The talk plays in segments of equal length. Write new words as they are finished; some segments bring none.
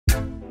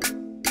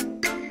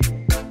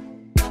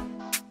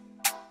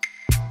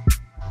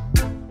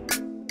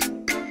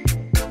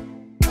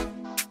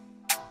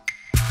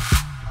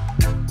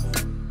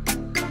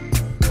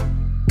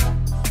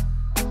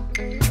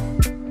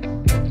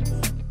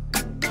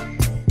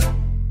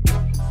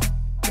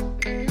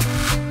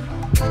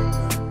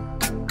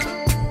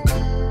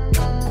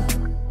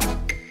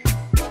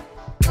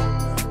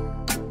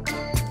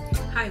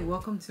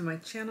welcome to my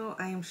channel.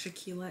 I am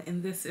Shakila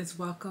and this is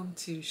Welcome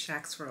to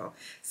Shaq's World.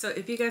 So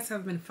if you guys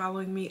have been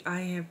following me, I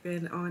have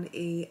been on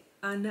a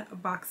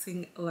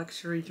unboxing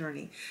luxury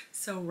journey.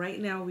 So right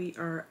now we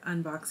are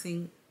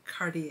unboxing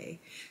Cartier.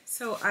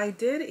 So I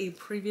did a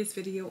previous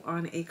video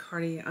on a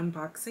Cartier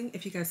unboxing.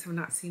 If you guys have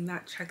not seen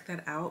that, check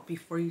that out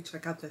before you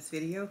check out this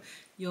video.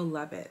 You'll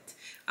love it.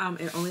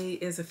 It only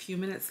is a few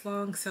minutes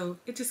long, so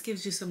it just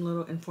gives you some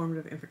little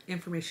informative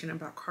information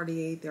about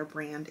Cartier, their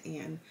brand,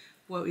 and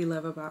what we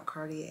love about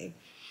Cartier.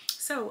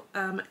 So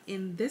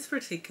in this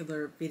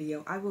particular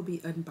video, I will be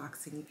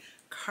unboxing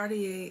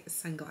Cartier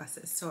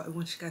sunglasses. So I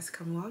want you guys to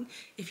come along.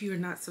 If you are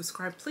not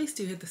subscribed, please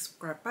do hit the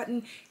subscribe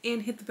button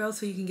and hit the bell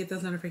so you can get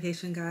those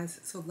notifications,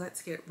 guys. So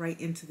let's get right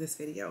into this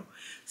video.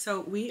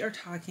 So we are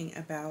talking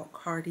about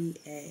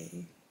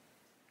Cartier.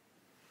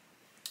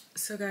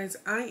 So guys,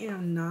 I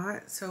am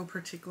not so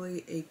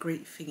particularly a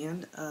great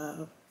fan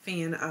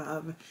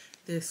of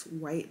this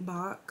white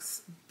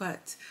box,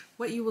 but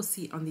what you will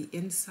see on the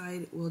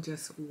inside will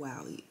just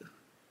wow you.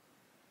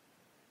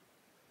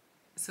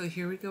 So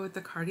here we go with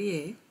the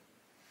Cartier.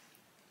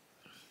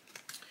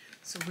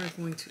 So we're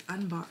going to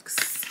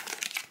unbox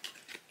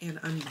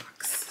and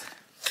unbox.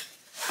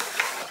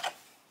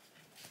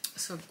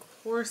 So of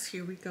course,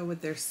 here we go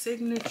with their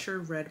signature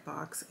red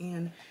box,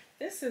 and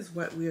this is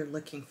what we are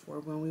looking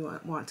for when we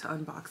want to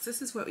unbox.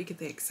 This is what we get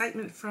the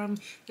excitement from.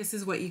 This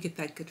is what you get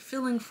that good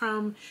feeling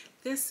from.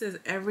 This is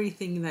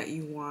everything that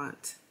you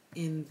want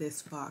in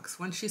this box.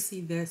 Once you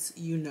see this,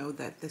 you know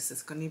that this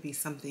is going to be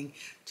something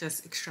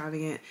just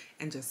extravagant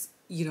and just,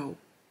 you know,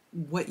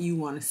 what you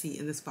want to see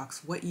in this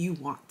box. What you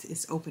want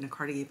is to open a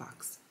Cartier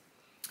box.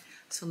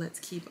 So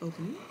let's keep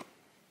opening.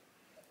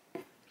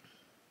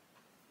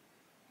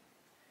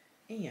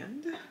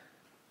 And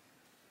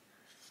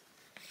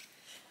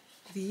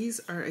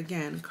these are,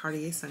 again,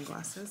 Cartier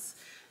sunglasses.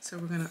 So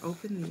we're going to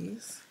open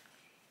these.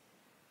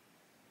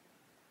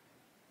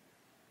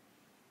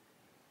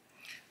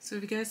 So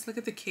if you guys look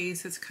at the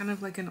case, it's kind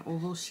of like an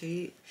oval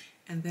shape,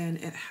 and then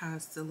it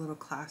has the little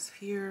clasp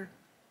here,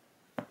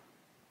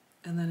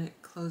 and then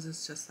it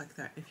closes just like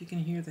that. If you can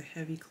hear the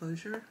heavy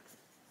closure,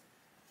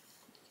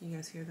 can you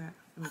guys hear that?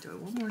 Let me do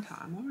it one more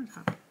time.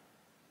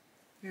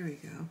 There we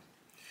go.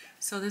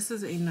 So this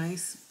is a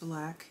nice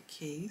black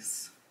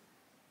case,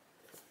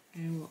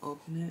 and we'll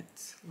open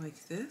it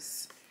like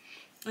this.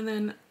 And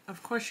then,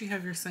 of course, you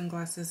have your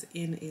sunglasses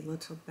in a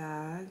little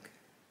bag.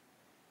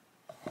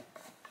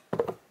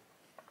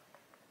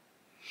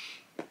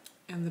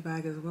 And the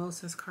bag as well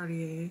says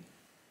Cartier.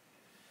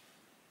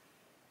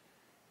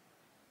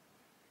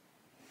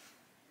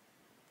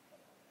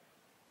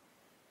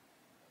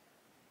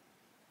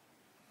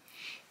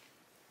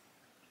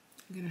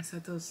 I'm gonna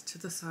set those to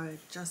the side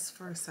just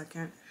for a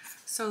second.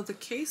 So the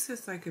case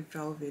is like a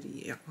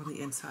velvety on the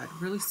inside,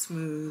 really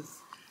smooth,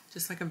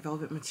 just like a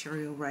velvet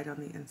material right on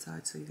the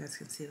inside, so you guys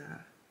can see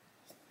that.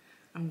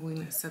 I'm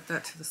going to set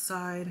that to the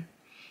side.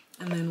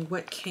 And then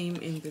what came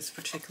in this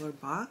particular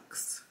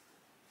box: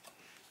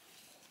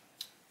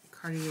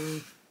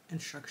 Cartier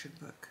instruction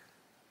book.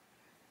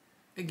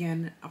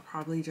 Again, I'm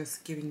probably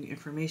just giving you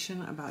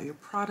information about your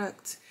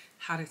product,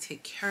 how to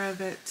take care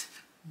of it,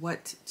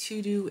 what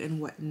to do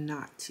and what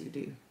not to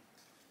do.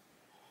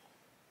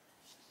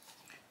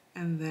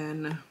 And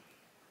then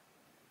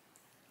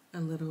a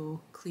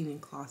little cleaning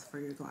cloth for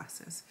your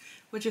glasses,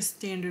 which is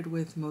standard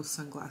with most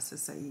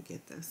sunglasses that you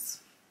get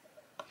this.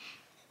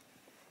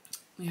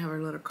 We have our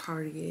little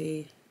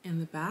Cartier in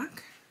the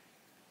back,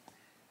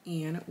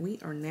 and we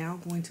are now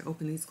going to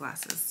open these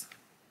glasses.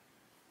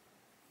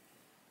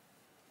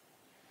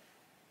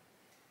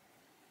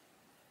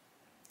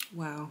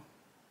 Wow.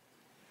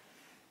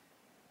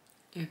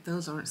 If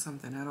those aren't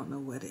something, I don't know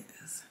what it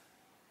is.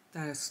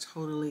 That is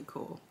totally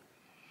cool.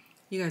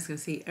 You guys can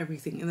see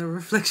everything in the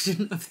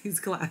reflection of these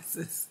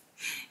glasses.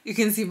 You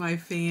can see my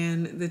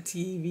fan, the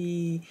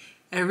TV,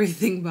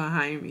 everything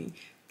behind me.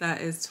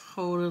 That is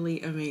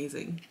totally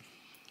amazing.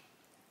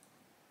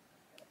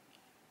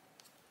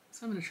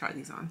 So I'm going to try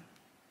these on.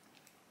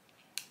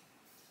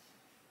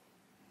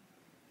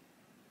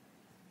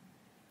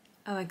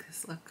 I like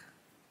this look.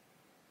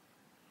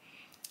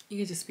 You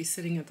could just be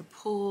sitting at the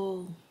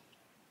pool,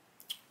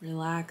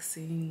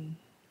 relaxing,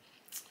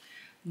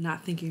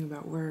 not thinking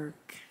about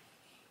work,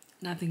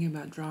 not thinking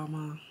about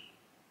drama,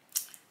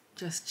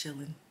 just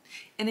chilling.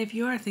 And if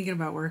you are thinking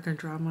about work or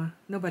drama,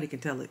 nobody can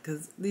tell it,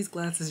 because these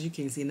glasses, you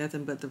can't see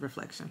nothing but the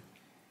reflection.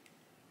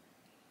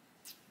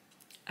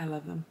 I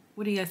love them.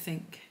 What do you guys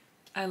think?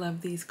 I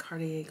love these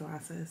Cartier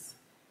glasses.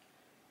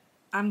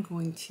 I'm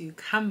going to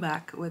come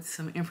back with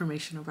some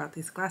information about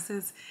these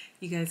glasses.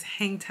 You guys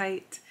hang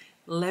tight.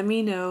 Let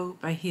me know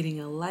by hitting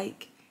a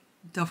like.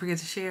 Don't forget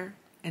to share,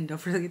 and don't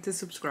forget to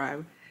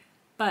subscribe.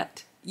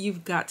 But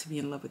you've got to be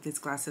in love with these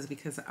glasses,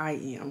 because I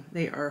am.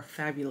 They are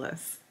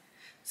fabulous.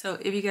 So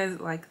if you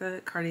guys like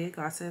the Cartier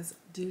glasses,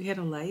 do hit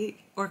a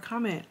like or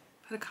comment.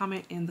 Put a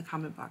comment in the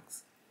comment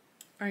box.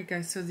 Alright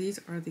guys, so these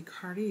are the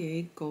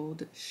Cartier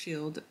Gold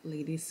Shield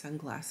Ladies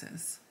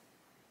Sunglasses.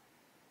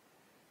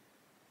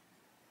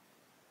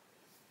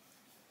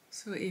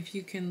 So if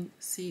you can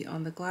see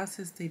on the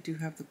glasses, they do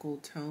have the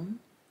gold tone.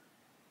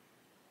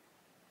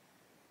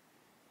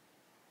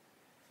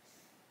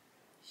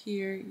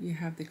 Here you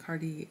have the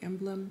Cartier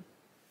emblem.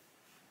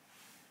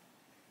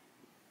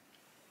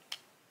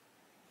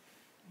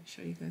 Let me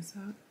show you guys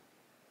that.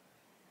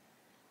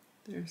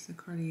 There's the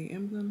Cartier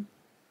emblem.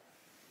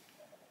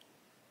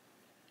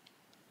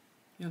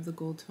 You have the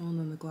gold tone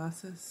on the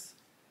glasses.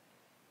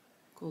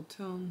 Gold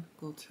tone,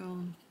 gold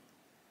tone.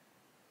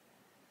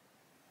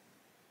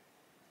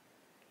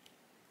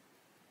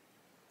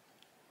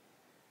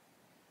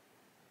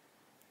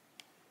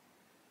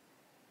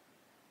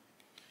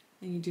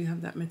 And you do have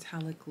that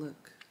metallic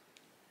look.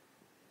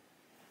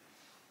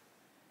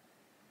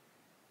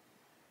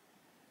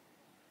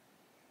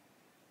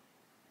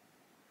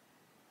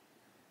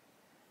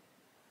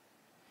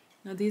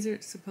 Now these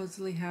are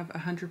supposedly have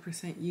 100%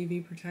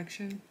 UV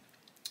protection.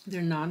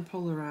 They're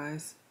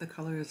non-polarized. The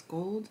color is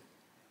gold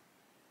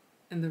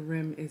and the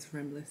rim is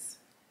rimless.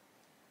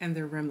 And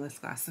they're rimless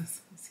glasses,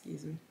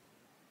 excuse me.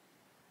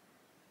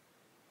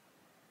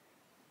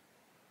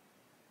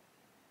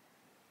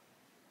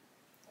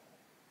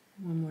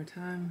 One more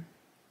time.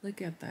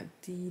 Look at that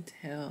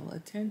detail.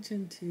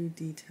 Attention to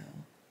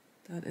detail.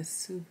 That is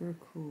super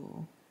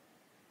cool.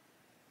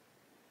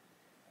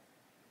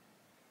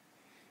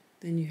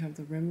 Then you have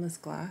the rimless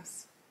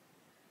glass.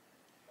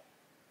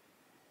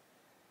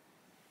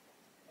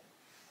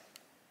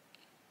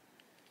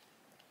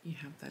 You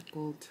have that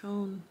gold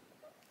tone.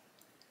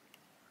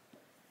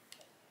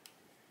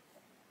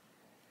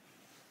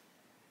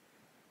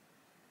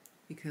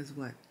 Because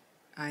what?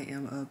 I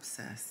am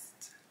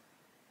obsessed.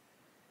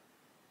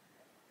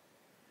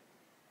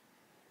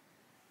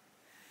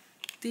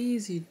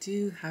 These you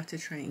do have to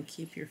try and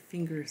keep your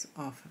fingers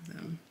off of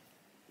them.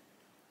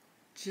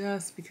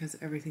 Just because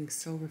everything's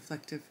so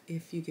reflective,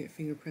 if you get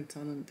fingerprints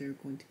on them, they're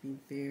going to be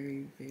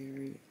very,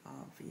 very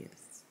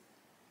obvious.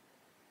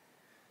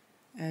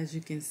 As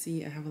you can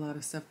see, I have a lot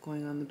of stuff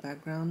going on in the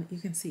background. You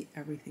can see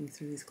everything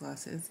through these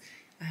glasses.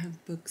 I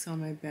have books on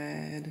my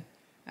bed.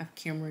 I have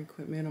camera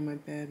equipment on my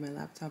bed. My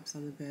laptop's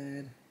on the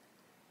bed.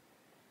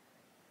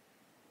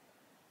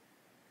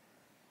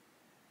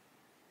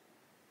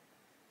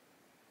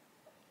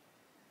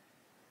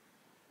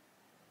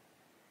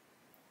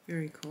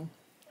 Very cool.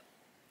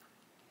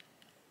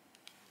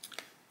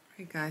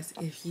 Alright guys,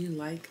 if you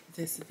like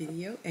this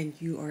video and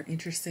you are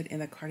interested in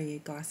the Cartier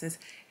glasses,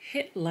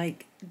 hit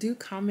like, do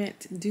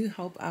comment, do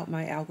help out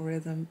my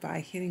algorithm by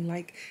hitting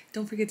like.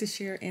 Don't forget to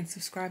share and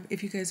subscribe.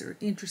 If you guys are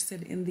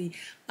interested in the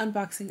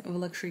unboxing of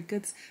luxury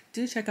goods,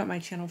 do check out my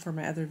channel for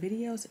my other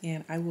videos,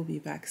 and I will be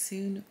back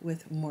soon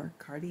with more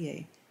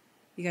Cartier.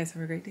 You guys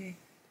have a great day.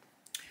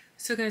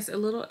 So guys, a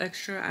little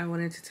extra I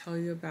wanted to tell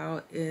you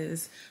about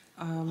is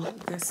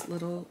this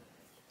little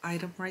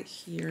item right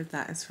here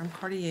that is from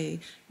Cartier.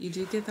 You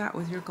do get that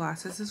with your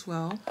glasses as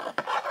well.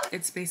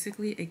 It's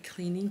basically a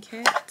cleaning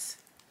kit.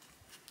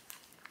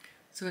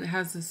 So it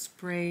has the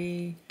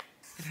spray.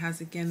 It has,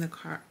 again, the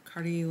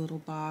Cartier little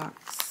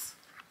box.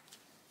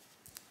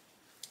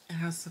 It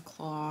has the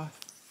cloth.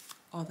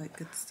 All that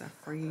good stuff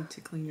for you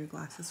to clean your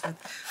glasses with.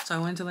 So I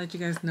wanted to let you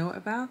guys know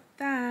about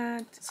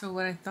that. So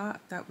what I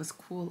thought that was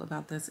cool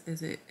about this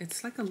is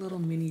it's like a little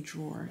mini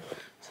drawer.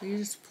 So you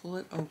just pull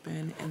it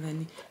open, and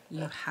then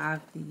you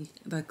have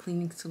the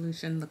cleaning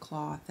solution, the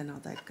cloth, and all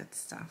that good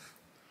stuff.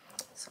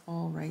 It's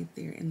all right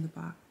there in the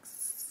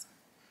box.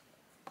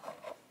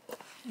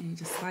 And you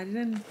just slide it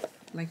in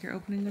like you're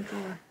opening a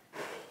drawer.